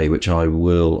the other day, which I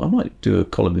might do a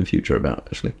column in future about,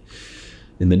 actually.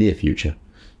 In the near future,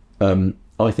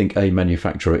 I think a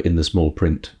manufacturer in the small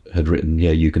print had written,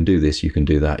 you can do this, you can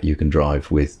do that, you can drive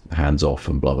with hands off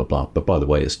and blah, blah, blah. But by the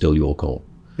way, it's still your call.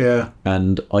 Yeah.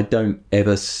 And I don't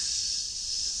ever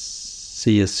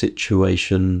see a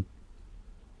situation...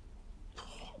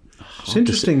 It's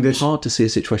interesting. It's hard to see a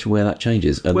situation where that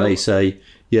changes. And they say,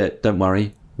 don't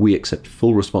worry, we accept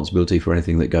full responsibility for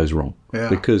anything that goes wrong. Yeah.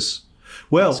 Because...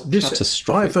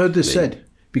 I've heard this said...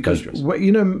 Because,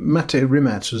 Mate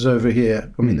Rimac was over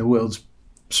here, the world's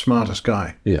smartest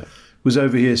guy, was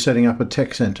over here setting up a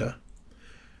tech centre.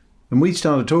 And we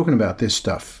started talking about this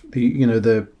stuff,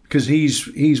 because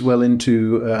he's well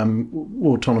into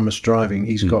autonomous driving.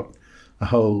 He's got a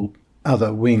whole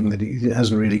other wing that he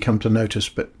hasn't really come to notice,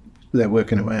 but they're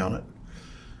working away on it.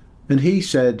 And he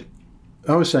said,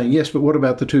 I was saying, yes, but what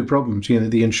about the two problems,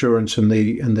 the insurance and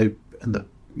the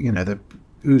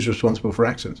who's responsible for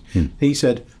accidents. He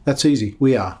said, that's easy,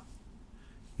 we are.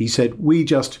 He said, we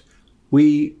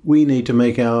need to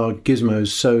make our gizmos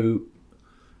so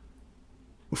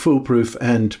foolproof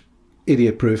and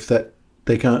idiot-proof that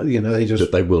they can't, that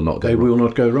they will not go wrong. Will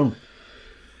not go wrong.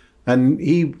 And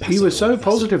he was so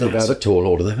positive about it. That's a tall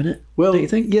order, though, isn't it? Well, don't you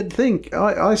think? You'd think.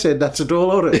 I said that's a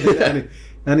tall order,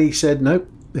 and he said nope.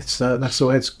 It's that's the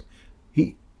way it's.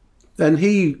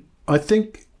 I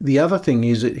think the other thing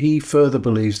is that he further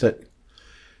believes that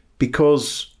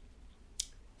because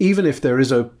even if there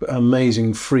is a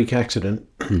amazing freak accident,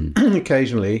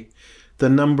 occasionally the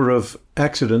number of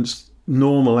accidents,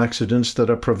 normal accidents that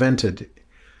are prevented,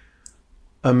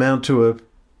 amount to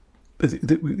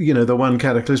the one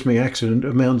cataclysmic accident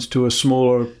amounts to a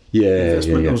smaller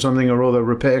investment or something, or other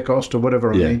repair cost or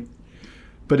whatever. I mean,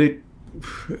 but to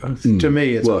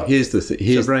me, it's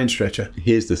here's a brain stretcher.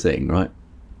 Here's the thing, right?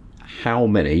 How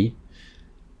many?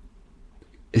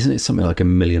 Isn't it something like 1.5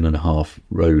 million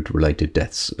road-related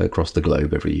deaths across the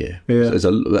globe every year? Yeah. So there's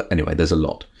a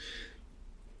lot,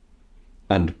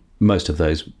 and most of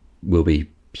those will be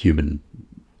human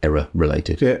error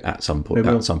related at some point.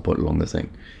 At some point along the thing.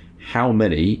 How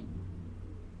many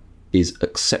is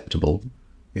acceptable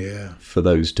for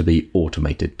those to be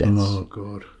automated deaths? Oh,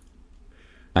 God.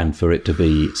 And for it to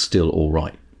be still all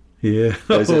right? Yeah.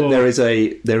 There is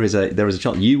a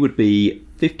chance. You would be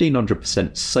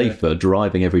 1,500% safer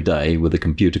driving every day with a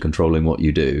computer controlling what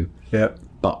you do. Yeah.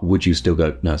 But would you still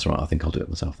go, no, it's all right, I think I'll do it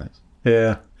myself, thanks.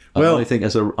 Yeah. Well, I think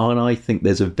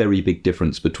there's a very big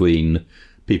difference between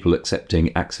people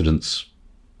accepting accidents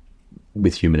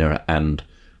with human error and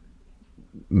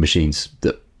machines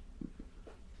that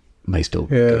may still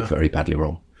go very badly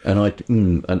wrong. And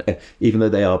even though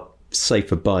they are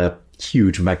safer by a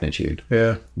huge magnitude,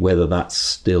 whether that's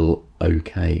still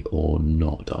okay or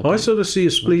not, I sort of see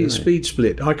a speed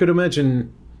split. I could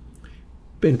imagine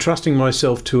entrusting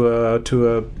myself to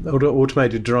a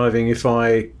automated driving if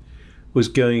I was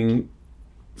going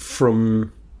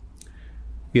from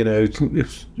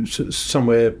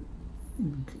somewhere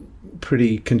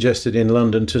pretty congested in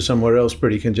London to somewhere else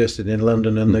pretty congested in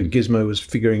London, and the gizmo was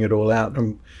figuring it all out,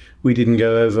 and we didn't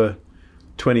go over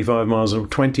 25 miles or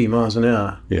 20 miles an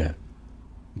hour. Yeah.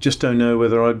 Just don't know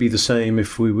whether I'd be the same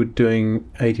if we were doing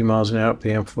 80 miles an hour up the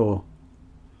M4.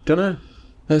 Don't know.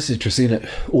 That's interesting, isn't it?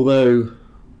 Although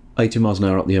 80 miles an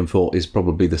hour up the M4 is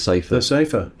probably the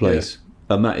safer place.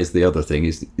 Yeah. And that is the other thing,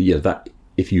 is that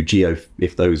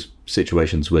if those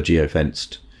situations were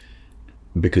geo-fenced,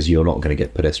 because you're not going to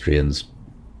get pedestrians,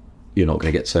 you're not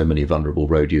going to get so many vulnerable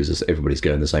road users, everybody's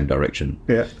going the same direction.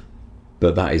 Yeah.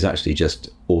 But that is actually just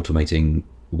automating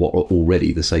what are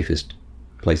already the safest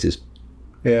places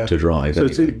to drive. So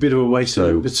anyway. It's a bit of a waste.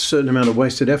 It's a certain amount of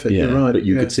wasted effort. Yeah, you're right. But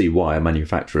you could see why a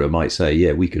manufacturer might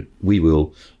say, we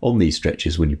will on these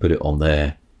stretches, when you put it on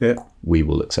there, we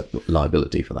will accept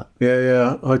liability for that.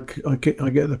 Yeah. I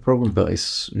get the problem. But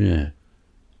it's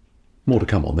more to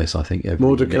come on this, I think.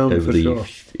 More to come over the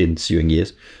ensuing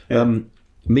years. Yeah.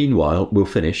 Meanwhile, we'll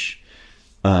finish,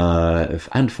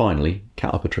 and finally,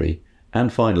 cat up a tree,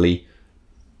 and finally,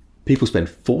 people spend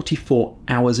 44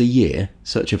 hours a year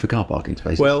searching for car parking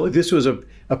spaces. Well, this was a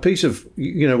piece of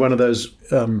one of those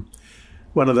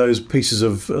pieces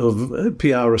of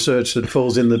PR research that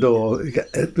falls in the door.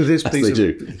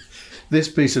 This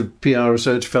piece of PR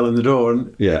research fell in the door,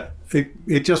 and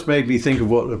it just made me think of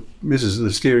what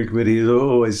the steering committee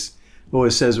always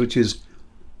says, which is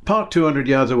park 200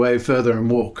 yards away further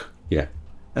and walk. Yeah.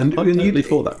 And I'm totally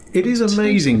for that. It is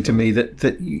amazing to me that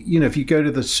if you go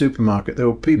to the supermarket, there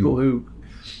were people who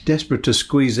desperate to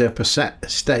squeeze their Passat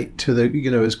estate to the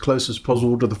as close as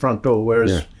possible to the front door,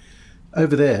 whereas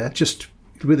over there, just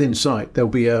within sight, there'll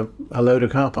be a load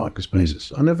of car parking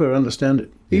spaces. I never understand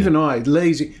it. Even I,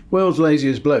 world's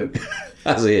laziest bloke,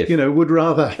 as if would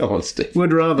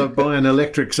rather buy an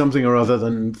electric something or other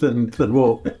than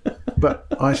walk. But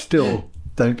I still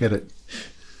don't get it.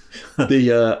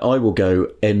 I will go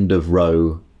end of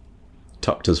row,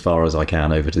 tucked as far as I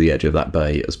can over to the edge of that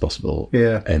bay as possible.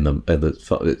 Yeah, and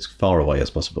as far away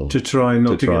as possible to try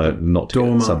not to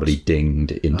get somebody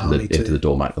dinged into the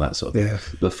doormat and that sort of thing.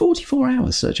 But 44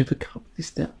 hours searching for car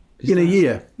in a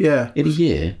year. Yeah, in a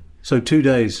year. So 2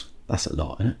 days. That's a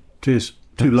lot, isn't it? It is.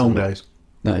 Two long days.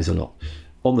 That is a lot.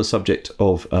 On the subject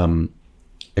of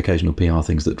occasional PR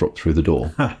things that drop through the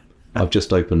door, I've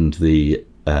just opened the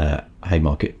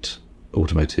Haymarket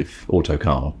automotive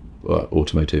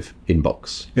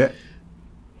inbox. Yeah.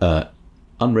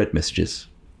 Unread messages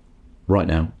right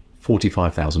now,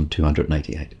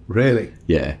 45,288. Really?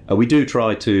 Yeah. We do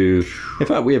try to. In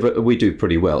fact, we do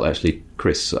pretty well actually.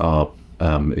 Chris, our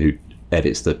who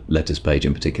edits the letters page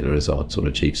in particular as our sort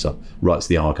of chief sub, writes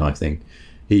the archive thing.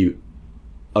 He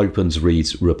opens,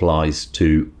 reads, replies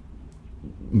to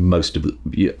most of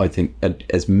the, I think,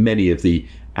 as many of the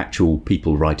actual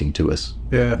people writing to us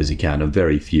as he can, and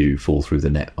very few fall through the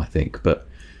net, I think. But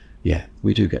yeah,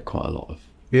 we do get quite a lot of.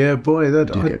 Yeah, boy,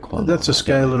 that's a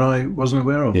scale that I wasn't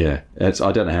aware of. Yeah, I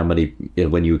don't know how many,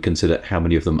 when you would consider how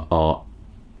many of them are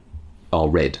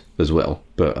read as well.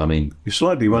 But I mean, you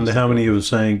slightly wonder how many of us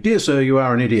saying, "Dear sir, you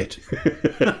are an idiot."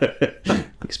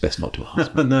 It's best not to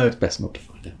ask. No, it's best not to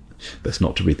find out. Best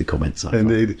not to read the comments.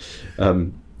 Indeed.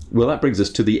 Well, that brings us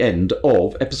to the end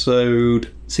of episode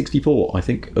 64, I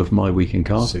think, of My Week in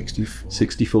Cars.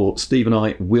 64. Steve and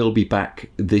I will be back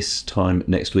this time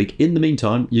next week. In the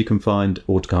meantime, you can find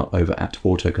Autocar over at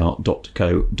autocar.co.uk.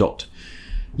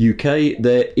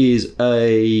 There is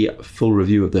a full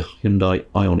review of the Hyundai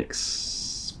Ioniq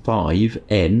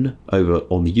 5N over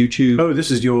on the YouTube. Oh,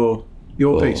 this is your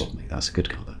piece. That's a good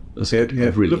colour.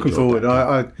 Really looking forward.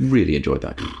 I really enjoyed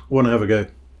that. Want to have a go.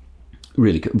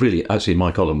 Really, actually,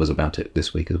 my column was about it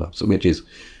this week as well, so which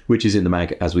is in the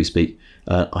mag as we speak.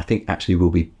 I think actually will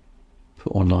be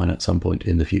put online at some point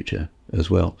in the future as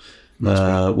well.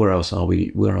 Where else are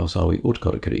we?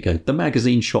 Autocar.co.uk.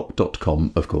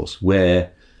 Themagazineshop.com, of course,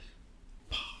 where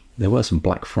there were some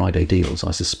Black Friday deals.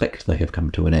 I suspect they have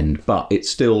come to an end, but it's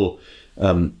still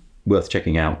worth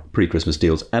checking out. Pre-Christmas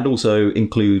deals, and also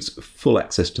includes full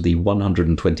access to the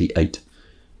 128.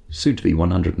 Soon to be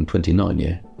 129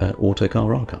 year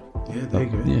Autocar archive. Yeah, there you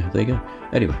go. Yeah, there you go.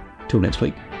 Anyway, till next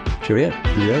week. Cheerio.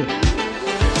 Cheerio.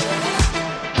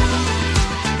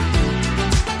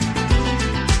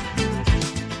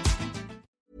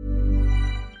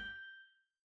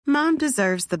 Mom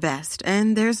deserves the best,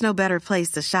 and there's no better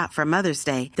place to shop for Mother's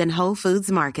Day than Whole Foods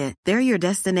Market. They're your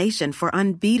destination for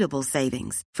unbeatable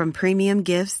savings, from premium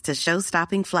gifts to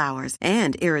show-stopping flowers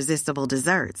and irresistible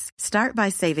desserts. Start by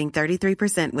saving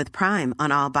 33% with Prime on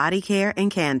all body care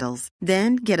and candles.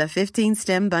 Then get a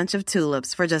 15-stem bunch of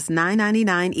tulips for just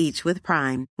 $9.99 each with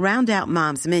Prime. Round out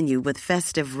Mom's menu with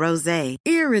festive rosé,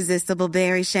 irresistible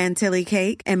berry chantilly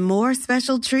cake, and more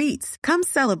special treats. Come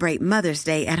celebrate Mother's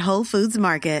Day at Whole Foods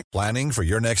Market. Planning for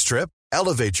your next trip?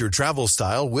 Elevate your travel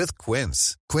style with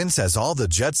Quince. Quince has all the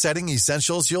jet-setting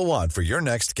essentials you'll want for your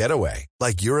next getaway,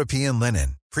 like European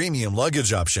linen, premium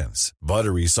luggage options,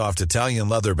 buttery soft Italian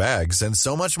leather bags, and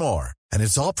so much more. And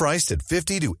it's all priced at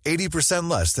 50 to 80%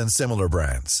 less than similar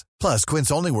brands. Plus,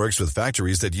 Quince only works with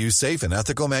factories that use safe and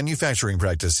ethical manufacturing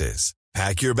practices.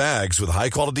 Pack your bags with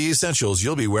high-quality essentials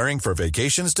you'll be wearing for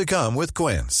vacations to come with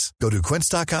Quince. Go to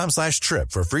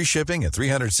quince.com/trip for free shipping and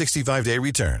 365-day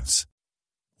returns.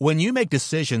 When you make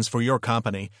decisions for your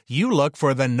company, you look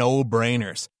for the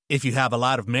no-brainers. If you have a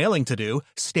lot of mailing to do,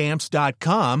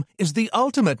 Stamps.com is the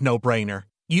ultimate no-brainer.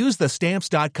 Use the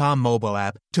Stamps.com mobile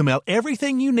app to mail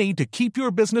everything you need to keep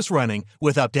your business running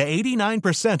with up to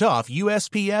 89% off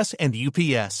USPS and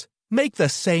UPS. Make the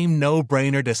same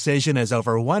no-brainer decision as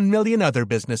over 1 million other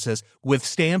businesses with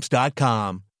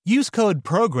Stamps.com. Use code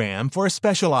PROGRAM for a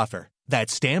special offer.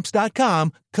 That's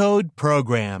Stamps.com, code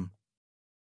PROGRAM.